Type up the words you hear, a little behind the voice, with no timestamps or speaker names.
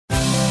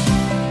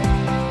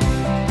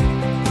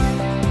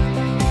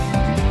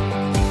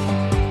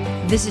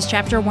This is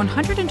chapter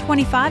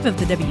 125 of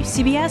the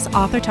WCBS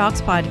Author Talks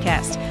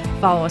podcast.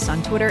 Follow us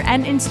on Twitter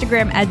and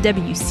Instagram at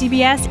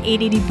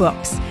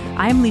WCBS880Books.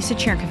 I'm Lisa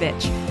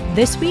Chernkovich.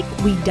 This week,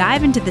 we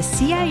dive into the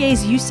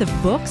CIA's use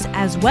of books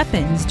as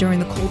weapons during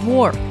the Cold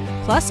War,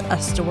 plus a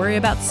story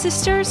about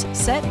sisters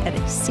set at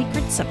a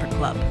secret supper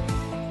club.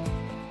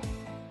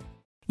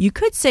 You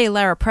could say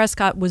Lara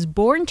Prescott was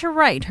born to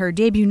write her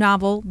debut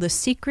novel, The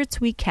Secrets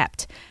We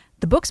Kept.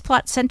 The book's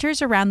plot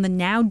centers around the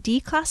now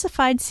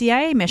declassified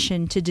CIA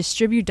mission to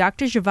distribute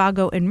Dr.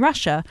 Zhivago in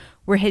Russia,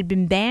 where it had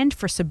been banned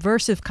for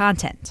subversive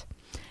content.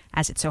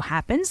 As it so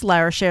happens,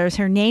 Lara shares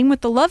her name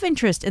with the love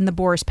interest in the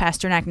Boris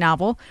Pasternak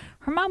novel.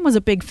 Her mom was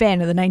a big fan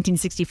of the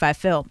 1965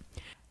 film.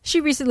 She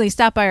recently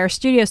stopped by our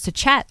studios to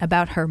chat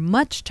about her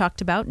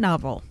much-talked-about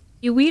novel.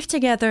 You weave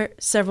together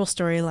several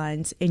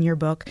storylines in your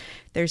book.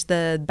 There's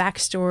the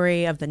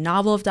backstory of the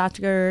novel of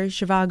Dr.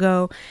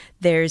 Zhivago.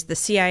 There's the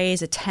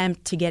CIA's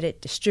attempt to get it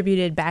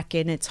distributed back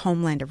in its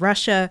homeland of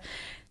Russia.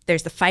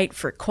 There's the fight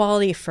for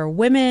equality for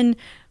women.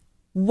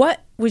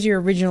 What was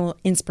your original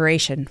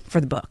inspiration for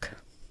the book?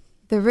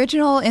 The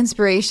original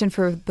inspiration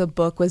for the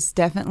book was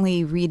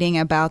definitely reading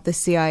about the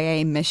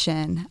CIA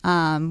mission,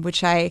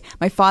 which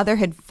my father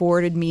had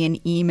forwarded me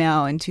an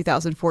email in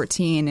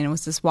 2014, and it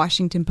was this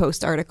Washington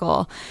Post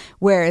article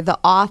where the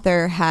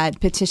author had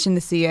petitioned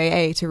the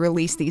CIA to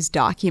release these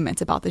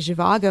documents about the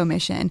Zhivago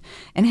mission,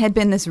 and had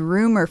been this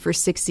rumor for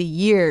 60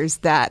 years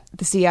that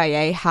the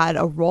CIA had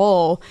a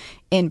role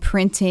in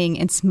printing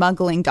and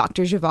smuggling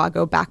Dr.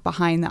 Zhivago back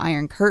behind the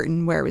Iron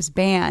Curtain where it was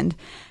banned.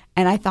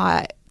 And I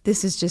thought,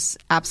 this is just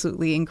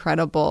absolutely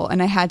incredible.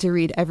 And I had to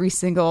read every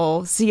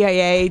single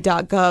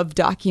CIA.gov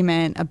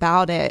document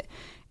about it.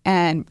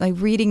 And like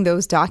reading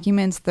those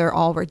documents, they're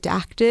all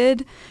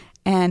redacted.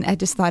 And I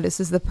just thought this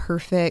is the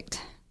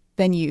perfect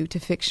venue to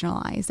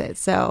fictionalize it.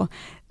 So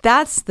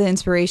that's the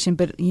inspiration.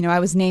 But, you know, I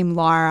was named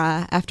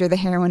Lara after the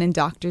heroine in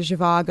Dr.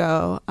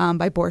 Zhivago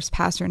by Boris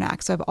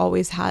Pasternak. So I've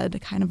always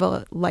had kind of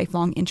a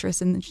lifelong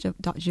interest in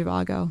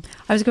Zhivago.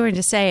 I was going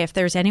to say, if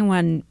there's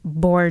anyone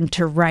born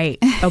to write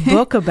a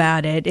book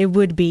about it, it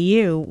would be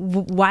you.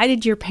 Why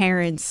did your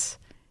parents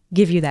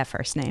give you that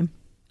first name?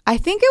 I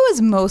think it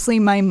was mostly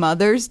my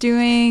mother's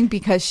doing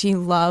because she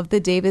loved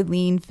the David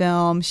Lean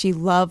film. She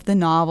loved the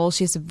novel.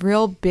 She's a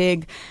real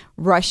big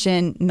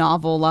Russian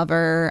novel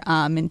lover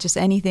and just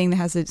anything that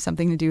has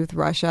something to do with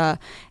Russia.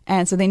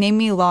 And so they named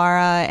me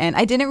Lara. And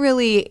I didn't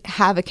really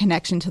have a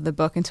connection to the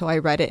book until I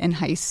read it in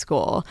high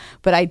school.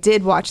 But I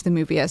did watch the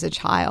movie as a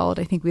child.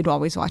 I think we'd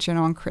always watch it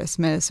on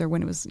Christmas or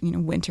when it was,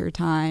 winter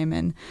time.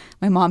 And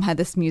my mom had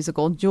this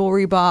musical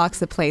jewelry box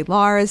that played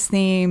Lara's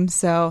theme.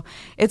 So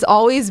it's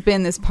always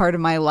been this part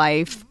of my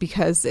life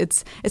because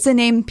it's a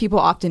name people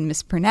often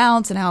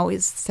mispronounce. And I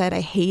always said I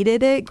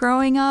hated it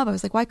growing up. I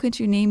was like, why couldn't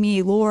you name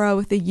me Laura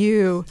with a U?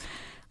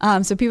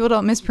 So people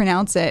don't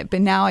mispronounce it.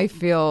 But now I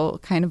feel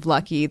kind of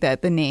lucky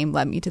that the name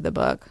led me to the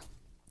book.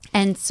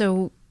 And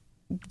so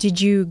did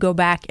you go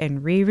back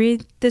and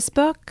reread this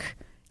book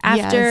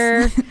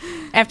after Yes.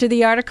 after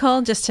the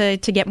article just to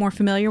get more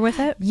familiar with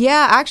it?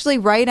 Yeah, actually,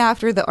 right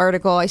after the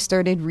article, I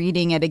started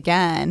reading it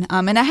again.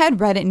 And I had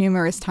read it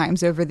numerous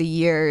times over the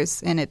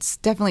years, and it's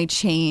definitely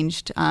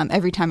changed.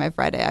 Every time I've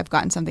read it, I've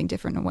gotten something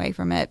different away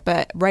from it.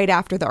 But right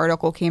after the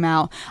article came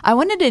out, I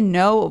wanted to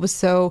know what was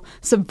so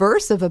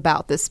subversive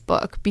about this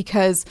book,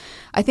 because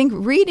I think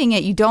reading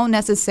it, you don't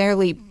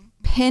necessarily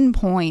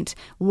pinpoint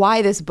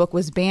why this book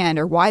was banned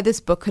or why this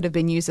book could have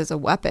been used as a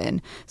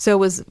weapon. So it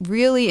was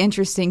really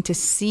interesting to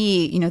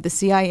see, the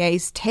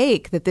CIA's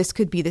take that this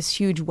could be this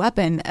huge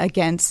weapon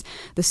against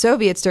the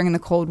Soviets during the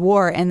Cold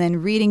War, and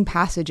then reading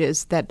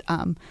passages that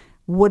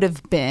would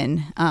have been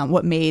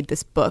what made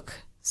this book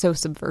so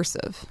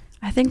subversive.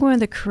 I think one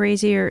of the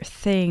crazier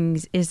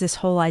things is this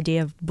whole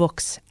idea of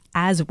books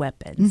as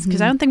weapons,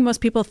 because I don't think most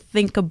people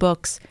think of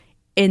books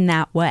in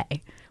that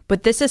way.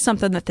 But this is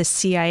something that the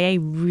CIA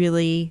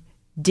really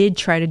did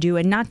try to do,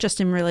 and not just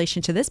in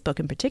relation to this book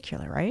in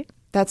particular, right?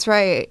 That's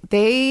right.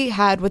 They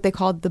had what they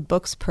called the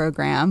Books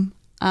Program,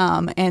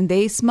 and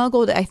they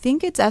smuggled, I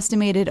think it's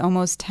estimated,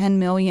 almost 10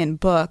 million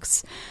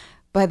books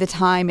by the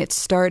time it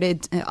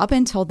started up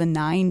until the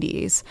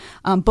 90s,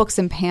 books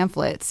and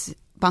pamphlets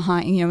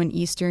behind, in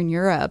Eastern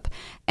Europe.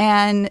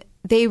 And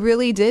they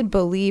really did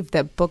believe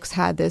that books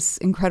had this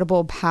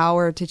incredible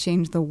power to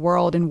change the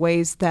world in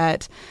ways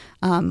that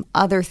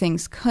other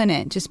things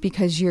couldn't, just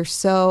because you're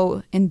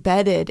so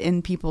embedded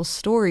in people's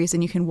stories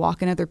and you can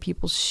walk in other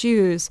people's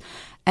shoes.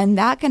 And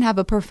that can have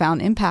a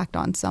profound impact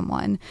on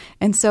someone.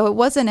 And so it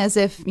wasn't as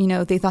if,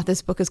 they thought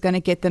this book is going to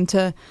get them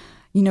to,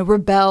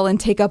 rebel and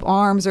take up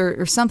arms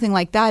or something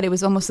like that. It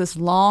was almost this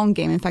long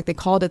game. In fact, they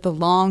called it the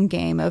long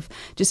game of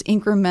just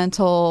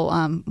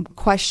incremental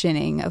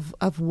questioning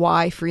of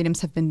why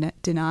freedoms have been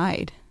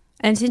denied.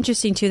 And it's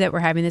interesting, too, that we're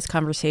having this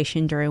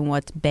conversation during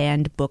what's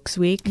Banned Books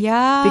Week.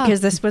 Yeah. Because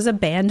this was a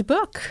banned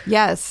book.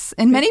 Yes.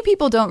 And many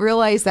people don't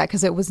realize that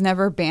because it was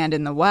never banned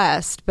in the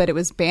West, but it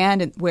was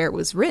banned where it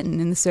was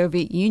written in the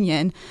Soviet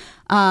Union.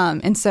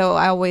 And so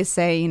I always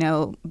say,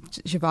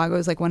 Zhivago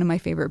is like one of my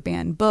favorite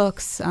banned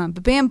books.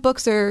 But banned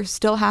books are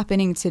still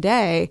happening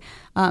today.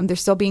 They're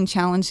still being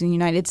challenged in the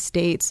United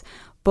States.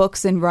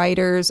 Books and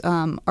writers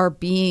are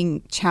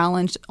being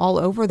challenged all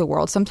over the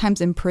world,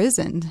 sometimes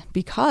imprisoned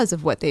because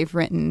of what they've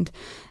written.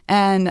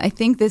 And I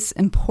think it's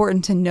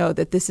important to know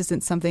that this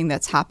isn't something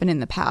that's happened in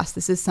the past.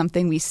 This is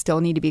something we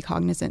still need to be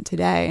cognizant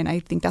today. And I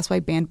think that's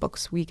why Banned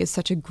Books Week is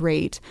such a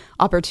great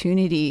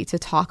opportunity to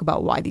talk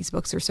about why these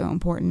books are so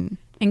important.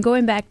 And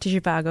going back to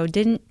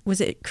Zhivago, was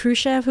it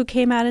Khrushchev who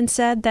came out and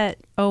said that,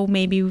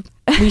 maybe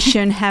we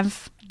shouldn't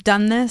have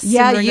done this?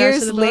 Yeah,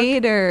 years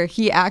later,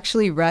 he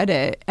actually read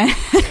it.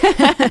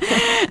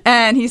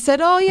 And he said,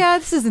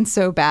 this isn't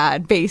so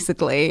bad,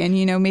 basically. And,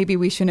 maybe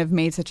we shouldn't have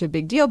made such a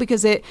big deal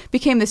because it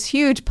became this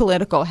huge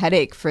political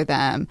headache for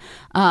them,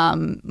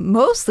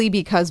 mostly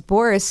because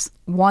Boris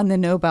won the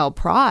Nobel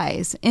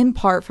Prize, in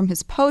part from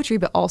his poetry,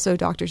 but also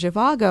Dr.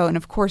 Zhivago. And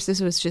of course, this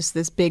was just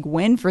this big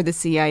win for the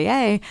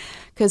CIA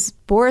because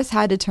Boris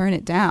had to turn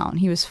it down.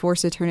 He was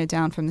forced to turn it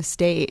down from the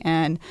state.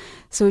 And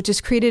so it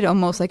just created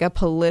almost like a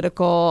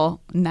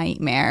political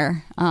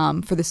nightmare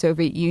for the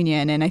Soviet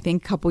Union. And I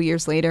think a couple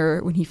years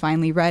later, when he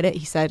finally read it,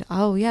 he said,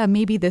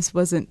 maybe this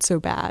wasn't so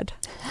bad.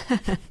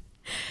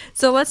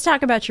 So let's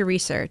talk about your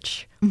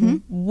research. Mm-hmm.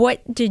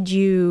 What did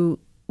you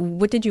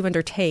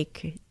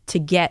undertake to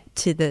get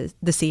to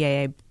the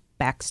CIA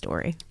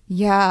backstory?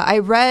 Yeah, I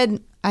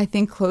read, I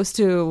think, close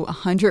to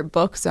 100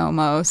 books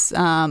almost.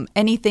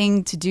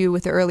 Anything to do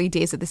with the early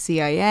days of the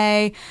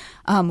CIA,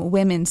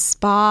 women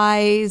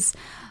spies,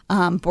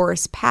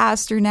 Boris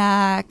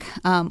Pasternak,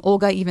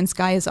 Olga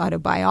Ivanskaya's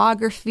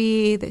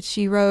autobiography that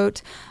she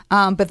wrote.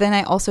 But then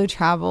I also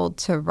traveled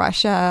to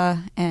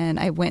Russia, and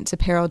I went to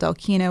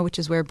Peredelkino, which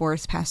is where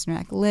Boris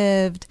Pasternak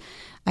lived.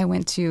 I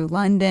went to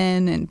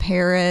London and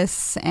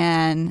Paris,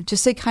 and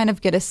just to kind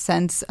of get a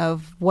sense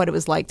of what it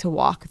was like to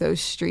walk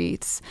those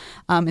streets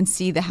and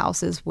see the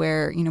houses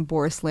where,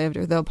 Boris lived,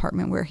 or the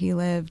apartment where he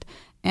lived.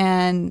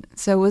 And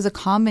so it was a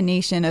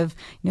combination of,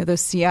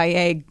 those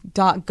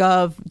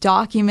CIA.gov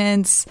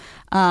documents,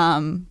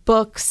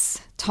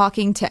 books,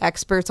 talking to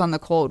experts on the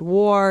Cold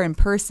War in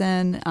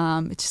person.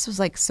 It just was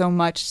like so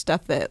much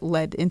stuff that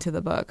led into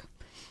the book.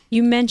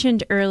 You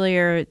mentioned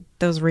earlier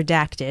those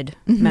redacted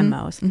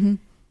memos. Mm-hmm.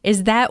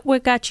 Is that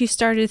what got you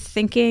started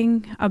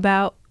thinking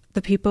about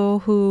the people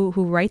who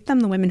write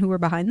them, the women who were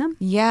behind them?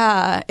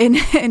 Yeah.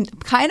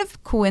 And kind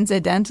of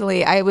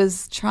coincidentally, I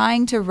was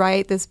trying to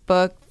write this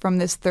book from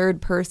this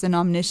third person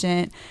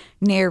omniscient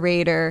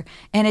narrator,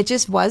 and it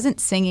just wasn't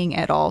singing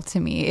at all to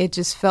me. It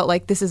just felt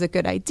like this is a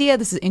good idea.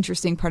 This is an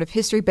interesting part of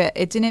history, but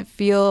it didn't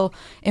feel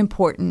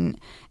important.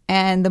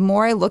 And the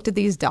more I looked at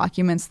these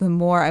documents, the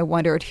more I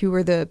wondered who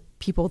were the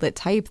people that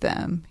type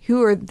them,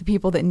 who are the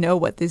people that know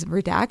what these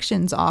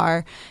redactions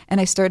are. And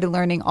I started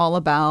learning all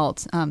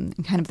about kind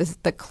of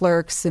the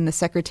clerks and the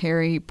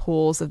secretary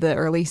pools of the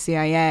early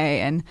CIA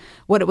and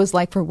what it was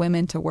like for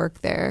women to work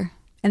there.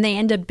 And they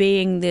end up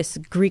being this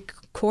Greek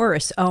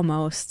chorus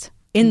almost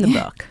in the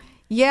book.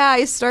 Yeah,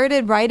 I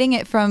started writing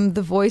it from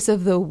the voice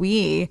of the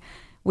we,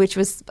 which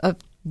was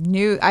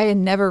I had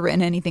never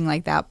written anything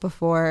like that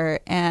before.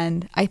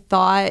 And I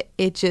thought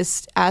it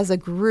just, as a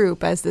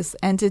group, as this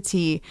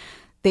entity,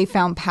 they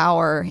found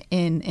power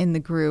in the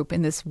group,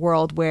 in this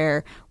world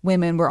where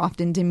women were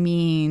often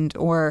demeaned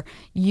or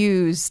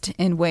used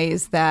in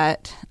ways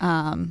that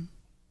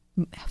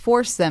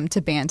forced them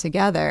to band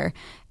together.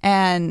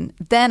 And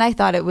then I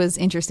thought it was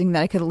interesting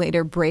that I could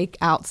later break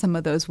out some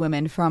of those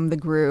women from the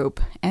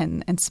group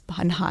and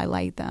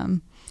highlight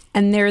them.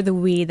 And they're the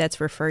we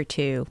that's referred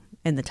to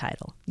in the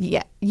title.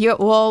 Yeah.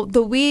 Well,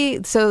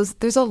 so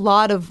there's a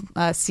lot of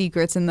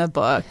secrets in the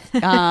book.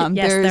 Yes,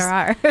 there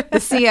are. The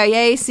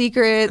CIA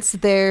secrets.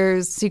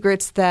 There's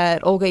secrets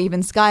that Olga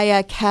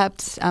Ivanskaya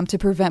kept to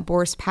prevent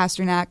Boris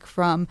Pasternak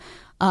from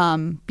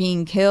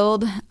being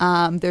killed.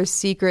 There's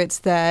secrets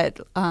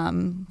that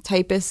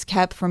typists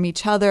kept from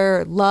each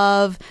other,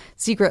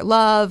 secret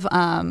love.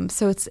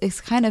 So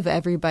it's kind of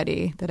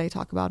everybody that I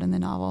talk about in the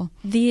novel.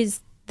 The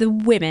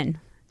women,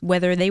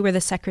 whether they were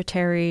the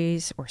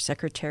secretaries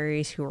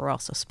who were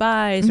also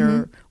spies,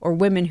 or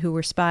women who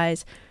were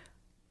spies,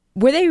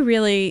 were they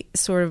really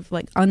sort of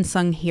like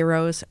unsung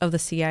heroes of the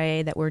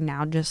CIA that were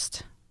now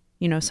just,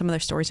 some of their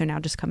stories are now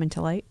just coming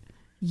to light?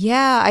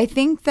 Yeah, I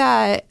think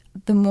that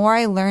the more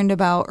I learned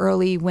about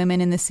early women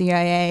in the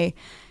CIA,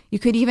 you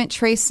could even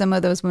trace some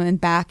of those women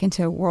back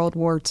into World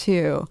War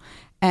II.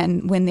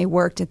 And when they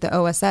worked at the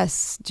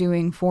OSS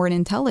doing foreign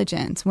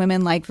intelligence,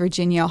 women like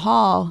Virginia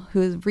Hall,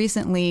 who is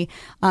recently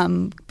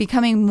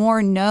becoming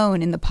more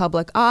known in the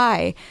public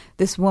eye,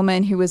 this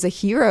woman who was a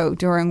hero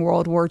during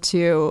World War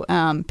II,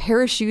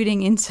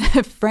 parachuting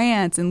into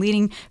France and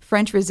leading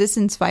French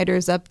resistance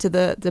fighters up to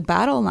the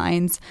battle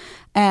lines.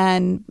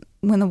 And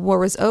when the war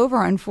was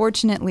over,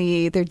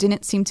 unfortunately, there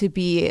didn't seem to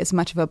be as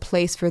much of a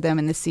place for them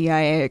in the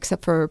CIA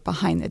except for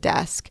behind the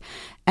desk.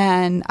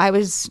 And I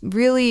was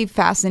really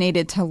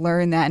fascinated to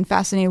learn that, and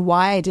fascinated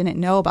why I didn't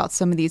know about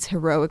some of these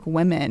heroic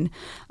women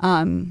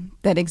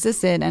that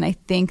existed. And I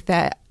think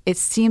that it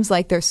seems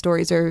like their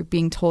stories are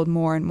being told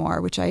more and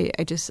more, which I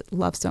just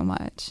love so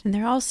much. And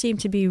they all seem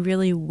to be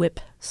really whip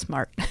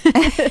smart.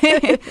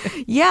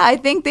 Yeah, I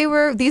think they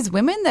were these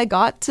women that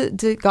got to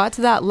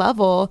that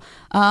level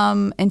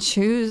and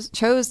chose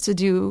to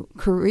do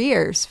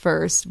careers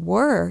first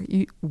were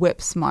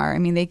whip smart. I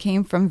mean, they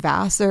came from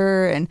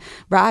Vassar and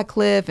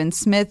Radcliffe and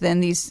Smith,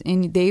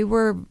 and they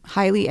were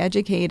highly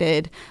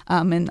educated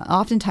and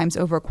oftentimes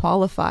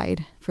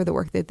overqualified for the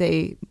work that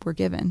they were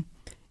given.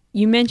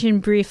 You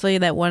mentioned briefly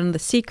that one of the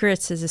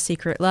secrets is a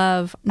secret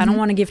love. I don't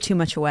want to give too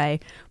much away,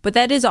 but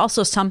that is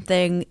also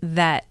something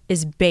that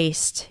is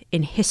based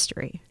in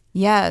history.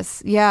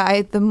 Yes.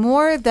 Yeah. The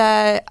more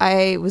that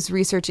I was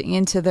researching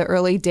into the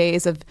early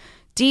days of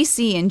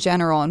DC in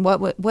general and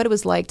what it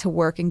was like to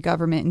work in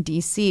government in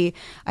DC,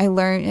 I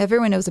learned,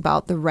 everyone knows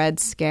about the Red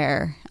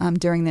Scare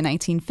during the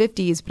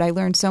 1950s, but I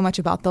learned so much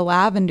about the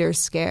Lavender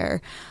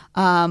Scare,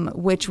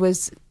 which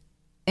was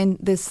in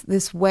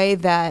this way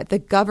that the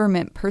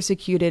government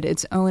persecuted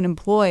its own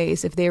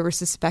employees. If they were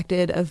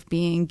suspected of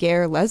being gay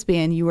or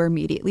lesbian, you were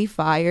immediately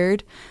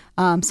fired.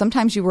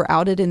 Sometimes you were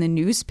outed in the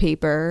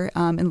newspaper,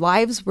 and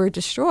lives were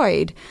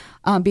destroyed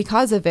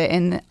because of it.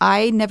 And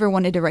I never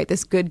wanted to write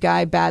this good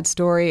guy, bad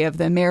story of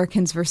the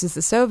Americans versus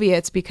the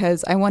Soviets,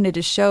 because I wanted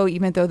to show,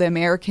 even though the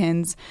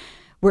Americans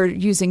were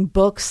using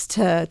books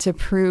to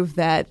prove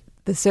that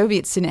the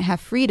Soviets didn't have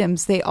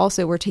freedoms, they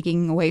also were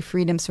taking away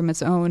freedoms from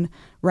its own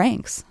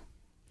ranks.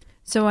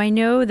 So I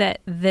know that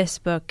this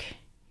book,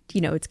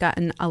 it's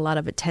gotten a lot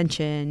of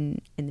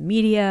attention in the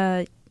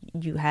media.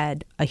 You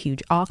had a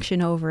huge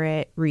auction over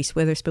it. Reese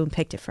Witherspoon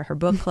picked it for her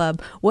book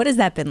club. What has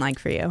that been like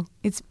for you?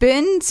 It's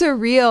been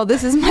surreal.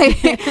 This is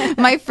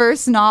my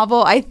first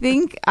novel. I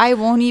think I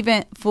won't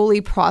even fully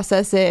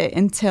process it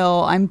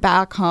until I'm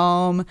back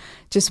home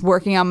just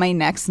working on my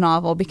next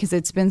novel, because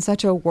it's been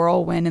such a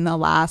whirlwind in the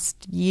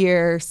last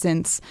year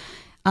since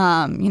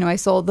I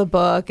sold the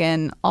book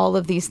and all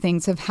of these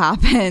things have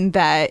happened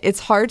that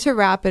it's hard to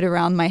wrap it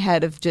around my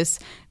head of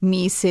just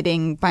me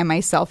sitting by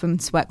myself in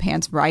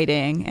sweatpants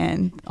writing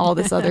and all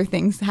this other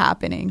things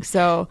happening.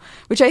 So,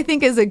 which I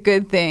think is a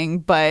good thing,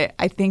 but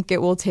I think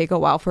it will take a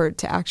while for it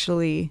to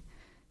actually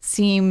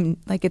seem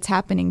like it's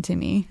happening to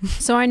me.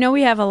 So I know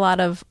we have a lot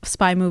of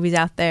spy movies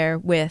out there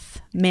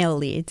with male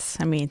leads.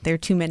 I mean, there are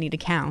too many to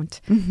count.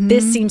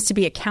 This seems to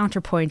be a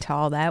counterpoint to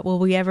all that. Will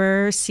we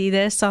ever see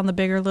this on the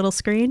bigger little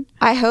screen?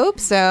 I hope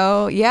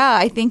so. Yeah,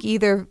 I think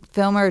either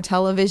film or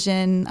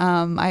television.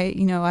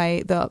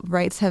 The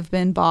rights have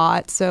been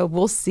bought, so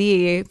we'll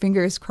see.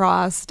 Fingers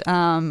crossed.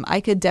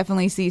 I could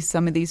definitely see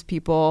some of these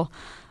people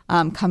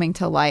coming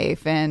to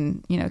life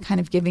and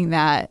kind of giving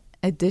that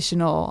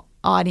additional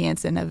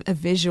audience and a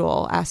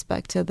visual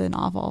aspect to the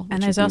novel.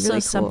 And there's also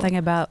really something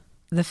about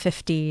the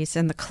 50s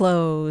and the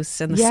clothes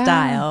and the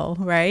style,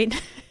 right?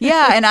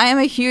 Yeah, and I am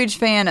a huge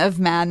fan of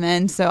Mad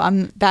Men,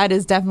 so that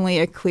is definitely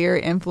a clear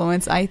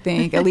influence, I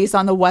think, at least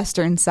on the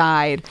Western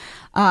side.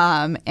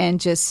 And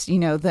just,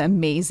 the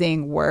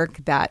amazing work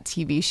that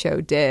TV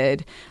show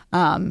did,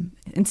 and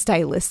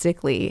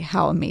stylistically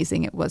how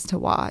amazing it was to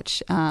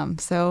watch.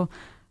 So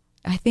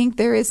I think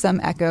there is some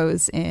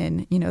echoes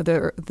in,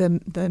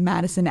 the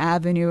Madison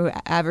Avenue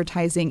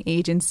advertising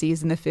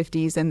agencies in the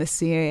 50s and the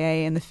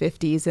CIA in the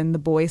 50s and the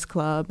boys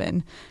club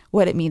and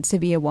what it means to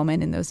be a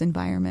woman in those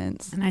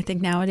environments. And I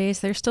think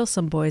nowadays there's still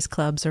some boys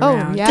clubs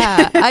around. Oh,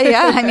 yeah.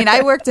 I mean,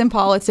 I worked in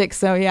politics,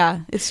 so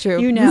yeah, it's true.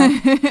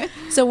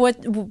 So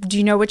do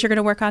you know what you're going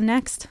to work on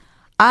next?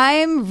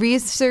 I'm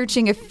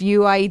researching a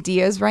few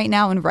ideas right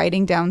now and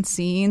writing down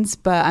scenes,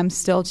 but I'm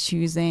still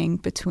choosing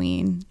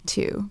between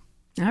two.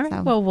 All right.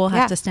 So, well, we'll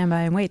have to stand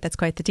by and wait. That's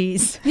quite the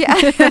tease.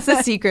 Yeah, that's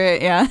a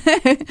secret. Yeah.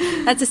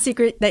 That's a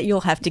secret that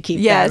you'll have to keep.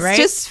 Yes, right?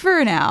 Just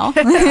for now.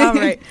 All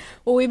right.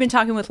 Well, we've been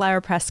talking with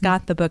Lara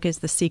Prescott. The book is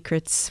The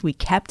Secrets We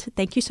Kept.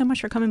 Thank you so much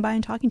for coming by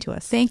and talking to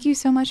us. Thank you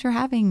so much for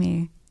having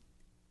me.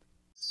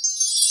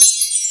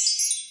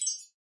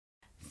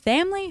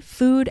 Family,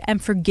 food,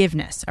 and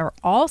forgiveness are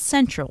all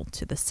central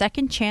to the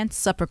Second Chance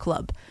Supper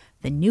Club,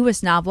 the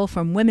newest novel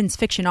from women's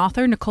fiction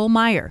author Nicole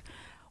Meyer.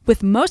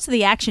 With most of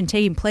the action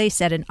taking place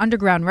at an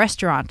underground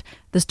restaurant,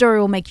 the story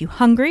will make you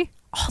hungry,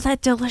 all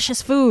that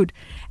delicious food,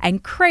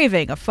 and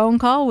craving a phone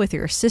call with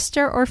your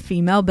sister or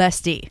female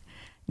bestie.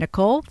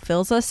 Nicole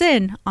fills us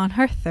in on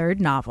her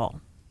third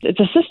novel. It's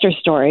a sister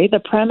story.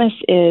 The premise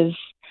is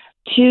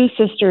two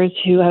sisters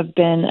who have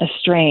been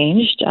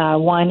estranged.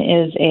 One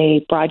is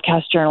a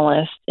broadcast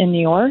journalist in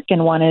New York,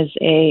 and one is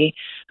a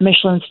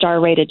Michelin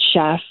star-rated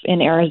chef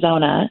in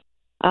Arizona.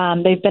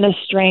 They've been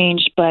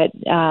estranged, but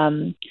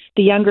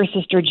the younger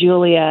sister,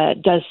 Julia,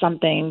 does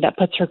something that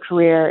puts her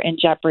career in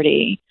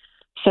jeopardy.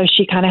 So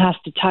she kind of has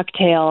to tuck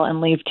tail and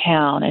leave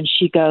town, and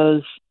she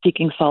goes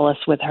seeking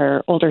solace with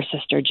her older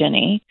sister,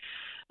 Ginny.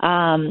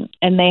 And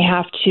they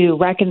have to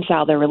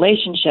reconcile their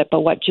relationship.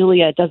 But what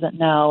Julia doesn't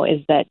know is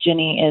that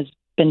Ginny has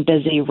been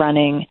busy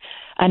running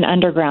an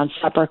underground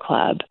supper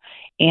club,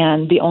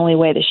 and the only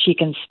way that she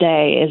can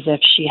stay is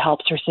if she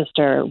helps her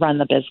sister run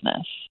the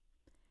business.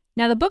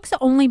 Now, the book's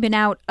only been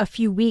out a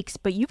few weeks,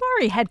 but you've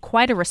already had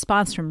quite a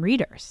response from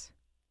readers.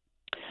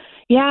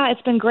 Yeah,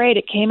 it's been great.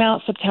 It came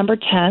out September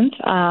 10th.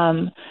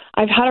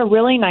 I've had a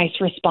really nice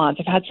response.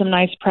 I've had some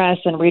nice press,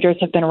 and readers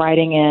have been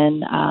writing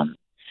in.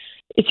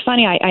 It's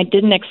funny, I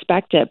didn't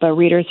expect it, but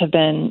readers have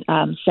been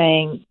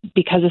saying,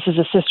 because this is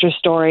a sister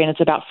story and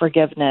it's about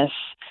forgiveness,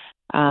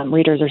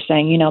 readers are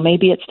saying,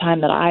 maybe it's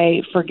time that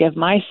I forgive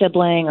my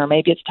sibling, or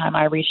maybe it's time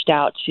I reached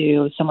out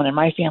to someone in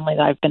my family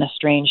that I've been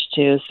estranged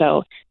to.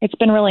 So it's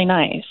been really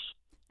nice.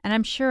 And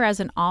I'm sure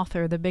as an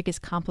author, the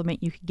biggest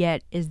compliment you could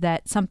get is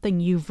that something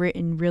you've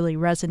written really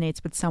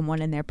resonates with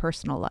someone in their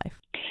personal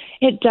life.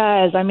 It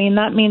does. I mean,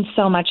 that means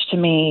so much to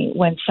me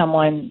when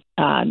someone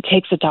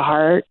takes it to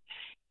heart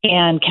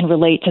and can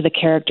relate to the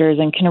characters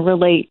and can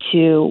relate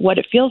to what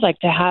it feels like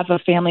to have a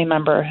family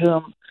member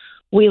whom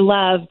we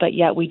love, but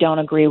yet we don't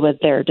agree with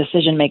their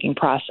decision-making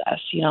process.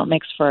 It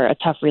makes for a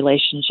tough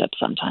relationship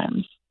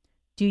sometimes.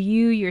 Do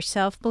you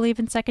yourself believe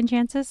in second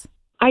chances?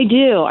 I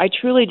do. I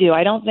truly do.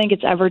 I don't think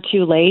it's ever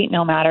too late,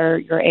 no matter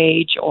your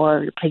age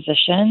or your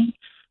position.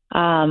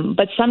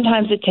 But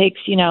sometimes it takes,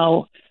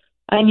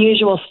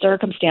 unusual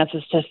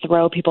circumstances to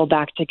throw people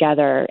back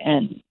together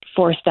and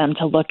force them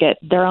to look at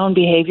their own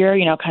behavior,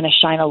 kind of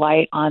shine a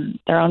light on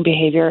their own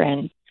behavior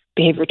and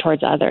behavior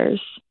towards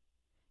others.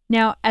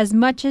 Now, as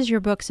much as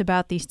your book's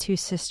about these two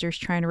sisters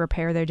trying to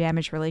repair their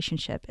damaged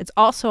relationship, it's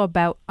also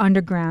about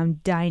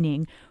underground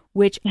dining,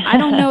 which I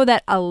don't know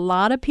that a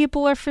lot of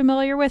people are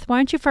familiar with. Why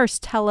don't you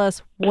first tell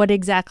us what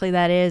exactly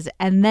that is,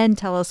 and then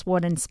tell us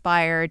what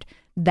inspired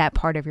that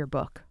part of your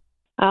book?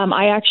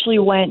 I actually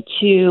went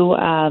to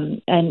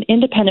an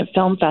independent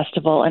film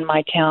festival in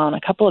my town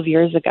a couple of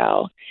years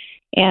ago,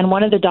 and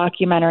one of the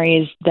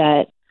documentaries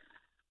that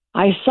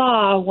I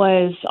saw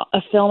was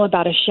a film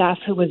about a chef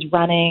who was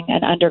running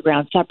an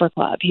underground supper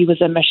club. He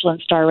was a Michelin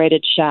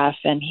star-rated chef,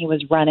 and he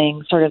was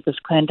running sort of this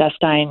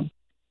clandestine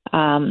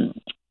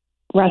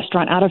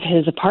restaurant out of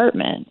his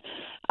apartment.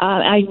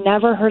 I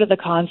never heard of the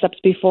concepts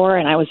before,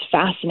 and I was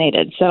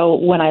fascinated. So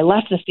when I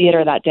left the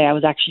theater that day, I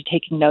was actually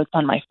taking notes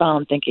on my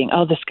phone thinking,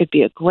 this could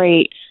be a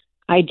great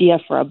idea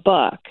for a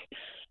book.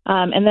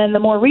 And then the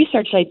more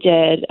research I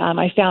did,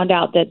 I found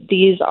out that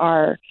these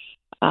are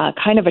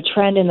kind of a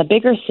trend in the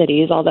bigger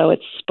cities, although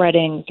it's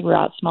spreading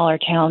throughout smaller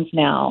towns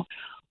now,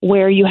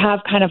 where you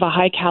have kind of a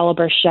high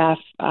caliber chef,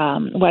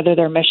 whether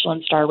they're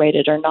Michelin star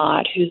rated or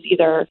not, who's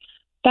either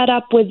fed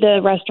up with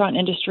the restaurant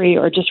industry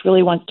or just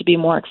really wants to be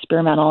more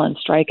experimental and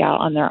strike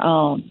out on their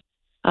own.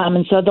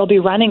 And so they'll be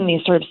running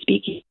these sort of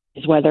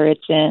speakeasies, whether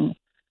it's in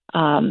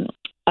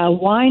a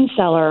wine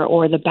cellar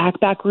or the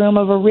back room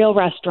of a real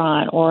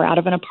restaurant or out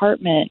of an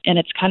apartment. And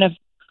it's kind of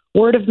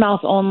word of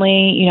mouth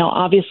only.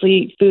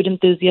 Obviously food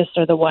enthusiasts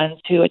are the ones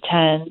who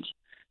attend.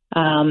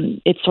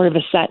 It's sort of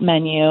a set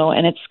menu,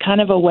 and it's kind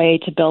of a way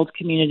to build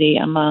community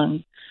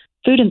among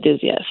food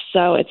enthusiasts.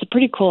 So it's a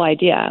pretty cool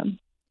idea.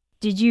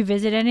 Did you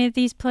visit any of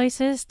these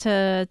places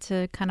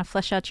to kind of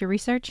flesh out your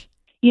research?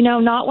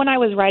 Not when I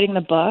was writing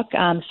the book.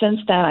 Since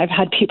then, I've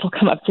had people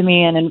come up to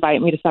me and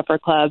invite me to supper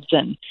clubs,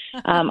 and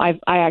I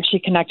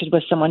actually connected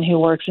with someone who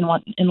works in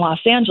Los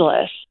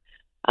Angeles,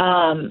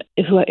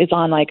 who is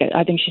on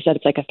I think she said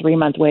it's like a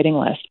 3-month waiting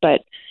list.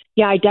 But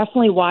yeah, I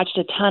definitely watched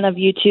a ton of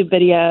YouTube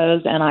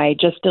videos, and I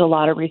just did a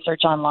lot of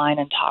research online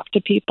and talked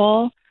to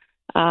people.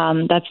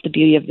 That's the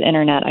beauty of the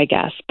internet, I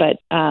guess. But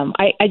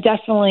I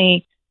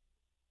definitely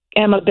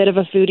am a bit of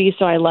a foodie,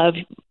 so I love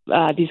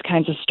these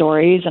kinds of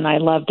stories, and I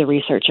love the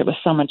research. It was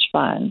so much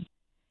fun.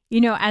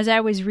 As I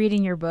was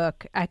reading your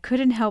book, I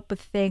couldn't help but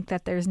think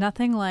that there's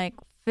nothing like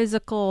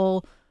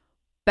physical,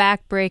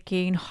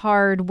 backbreaking,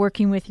 hard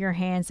working with your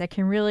hands that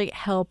can really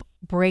help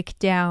break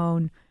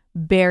down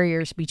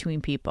barriers between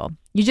people.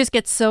 You just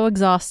get so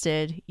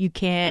exhausted, you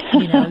can't,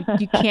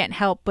 you can't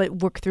help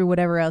but work through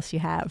whatever else you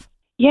have.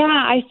 Yeah,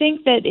 I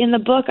think that in the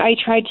book I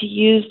tried to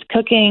use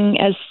cooking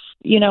as,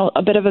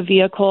 a bit of a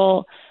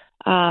vehicle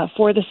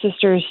for the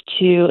sisters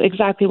to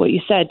exactly what you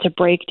said, to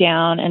break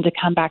down and to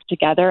come back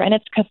together. And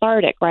it's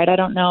cathartic, right? I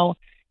don't know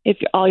if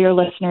all your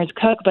listeners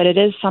cook, but it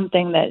is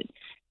something that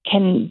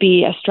can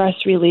be a stress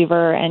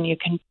reliever, and you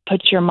can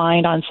put your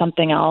mind on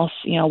something else,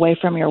 away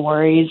from your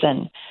worries.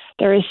 And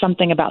there is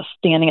something about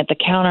standing at the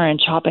counter and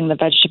chopping the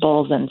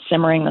vegetables and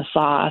simmering the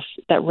sauce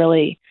that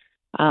really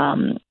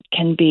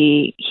can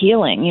be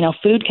healing.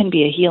 Food can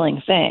be a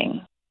healing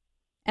thing.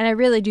 And I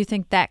really do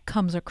think that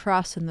comes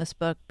across in this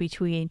book,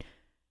 between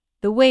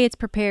the way it's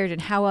prepared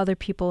and how other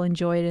people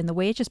enjoy it, and the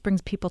way it just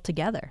brings people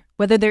together,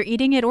 whether they're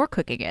eating it or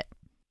cooking it.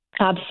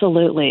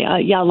 Absolutely.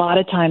 A lot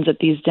of times at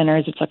these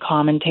dinners, it's a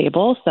common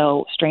table.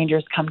 So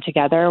strangers come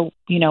together,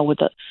 with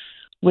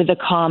a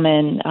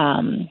common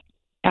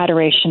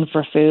adoration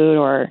for food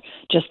or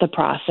just the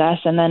process,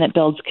 and then it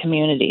builds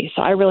community.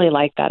 So I really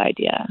like that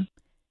idea.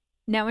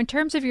 Now, in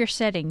terms of your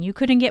setting, you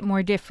couldn't get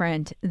more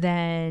different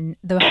than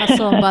the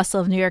hustle and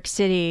bustle of New York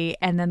City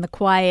and then the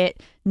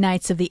quiet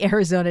nights of the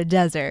Arizona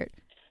desert.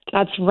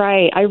 That's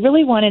right. I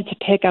really wanted to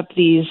pick up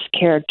these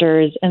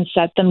characters and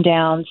set them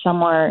down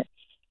somewhere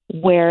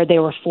where they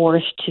were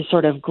forced to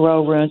sort of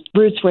grow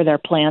roots where they're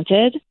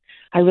planted.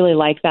 I really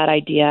like that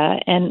idea.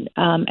 And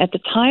at the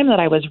time that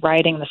I was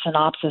writing the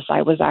synopsis,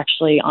 I was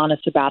actually on a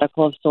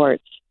sabbatical of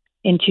sorts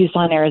in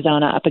Tucson,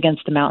 Arizona, up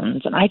against the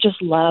mountains. And I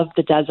just love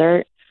the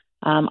desert.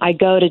 I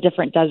go to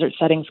different desert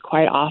settings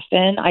quite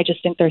often. I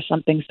just think there's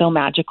something so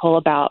magical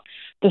about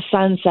the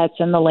sunsets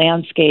and the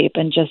landscape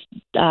and just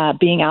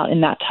being out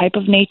in that type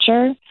of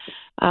nature.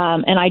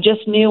 And I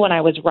just knew when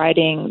I was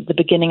writing the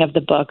beginning of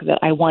the book that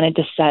I wanted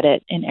to set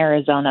it in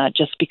Arizona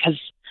just because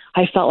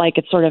I felt like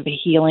it's sort of a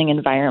healing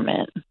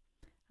environment.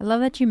 I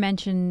love that you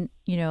mentioned,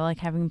 like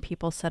having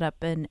people set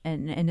up and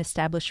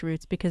establish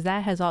roots, because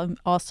that has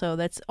also,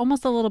 that's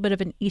almost a little bit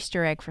of an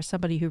Easter egg for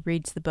somebody who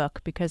reads the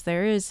book, because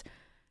there is,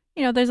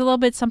 there's a little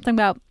bit something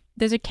about,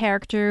 there's a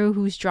character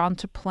who's drawn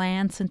to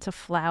plants and to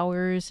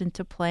flowers and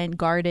to plant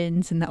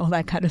gardens and all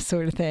that kind of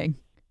sort of thing.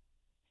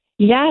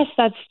 Yes,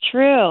 that's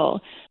true.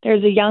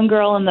 There's a young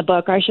girl in the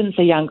book, or I shouldn't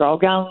say young girl,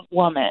 young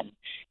woman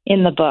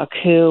in the book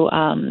who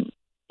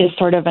is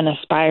sort of an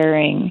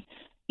aspiring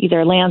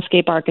either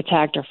landscape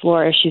architect or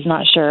florist. She's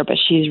not sure, but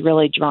she's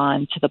really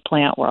drawn to the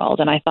plant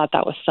world. And I thought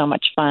that was so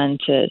much fun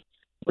to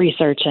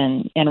research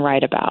and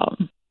write about.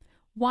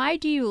 Why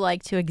do you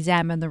like to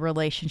examine the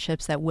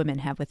relationships that women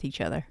have with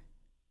each other?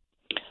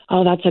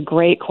 Oh, that's a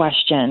great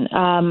question.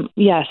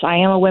 Yes, I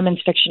am a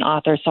women's fiction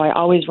author, so I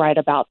always write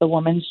about the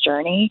woman's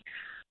journey.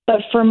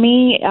 But for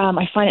me,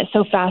 I find it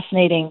so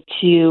fascinating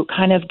to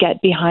kind of get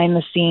behind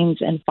the scenes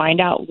and find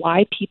out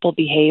why people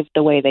behave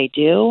the way they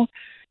do.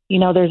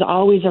 There's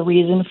always a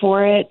reason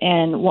for it.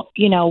 And,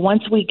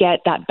 once we get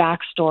that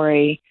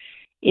backstory,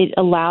 it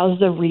allows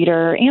the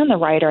reader and the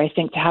writer, I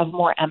think, to have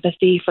more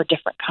empathy for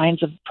different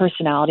kinds of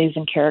personalities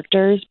and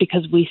characters,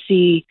 because we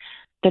see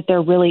that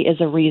there really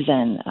is a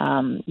reason.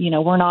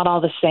 We're not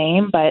all the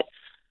same, but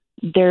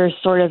there's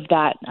sort of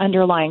that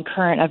underlying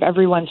current of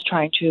everyone's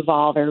trying to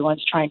evolve,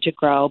 everyone's trying to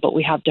grow, but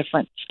we have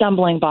different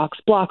stumbling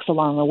blocks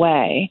along the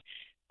way.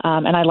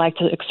 And I like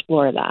to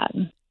explore that.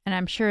 And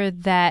I'm sure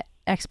that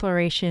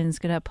exploration is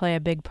going to play a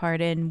big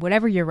part in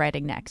whatever you're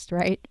writing next,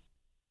 right?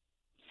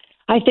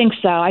 I think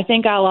so. I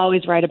think I'll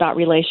always write about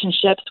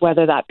relationships,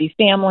 whether that be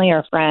family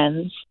or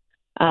friends.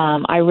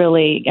 I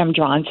really am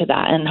drawn to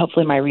that, and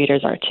hopefully my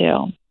readers are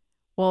too.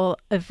 Well,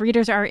 if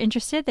readers are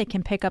interested, they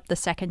can pick up the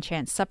Second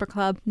Chance Supper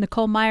Club.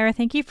 Nicole Meyer,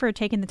 thank you for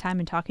taking the time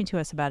and talking to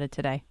us about it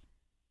today.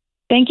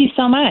 Thank you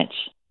so much.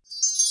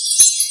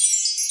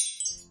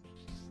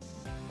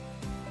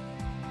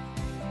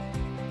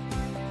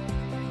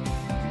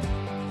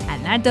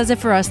 And that does it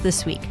for us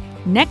this week.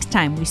 Next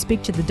time, we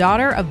speak to the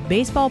daughter of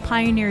baseball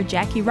pioneer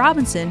Jackie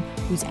Robinson,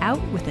 who's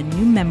out with a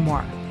new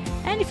memoir.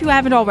 And if you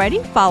haven't already,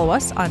 follow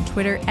us on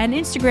Twitter and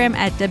Instagram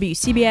at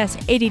WCBS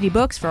 880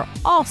 Books for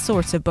all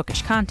sorts of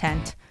bookish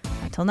content.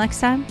 Until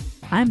next time,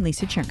 I'm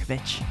Lisa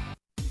Chernkovich.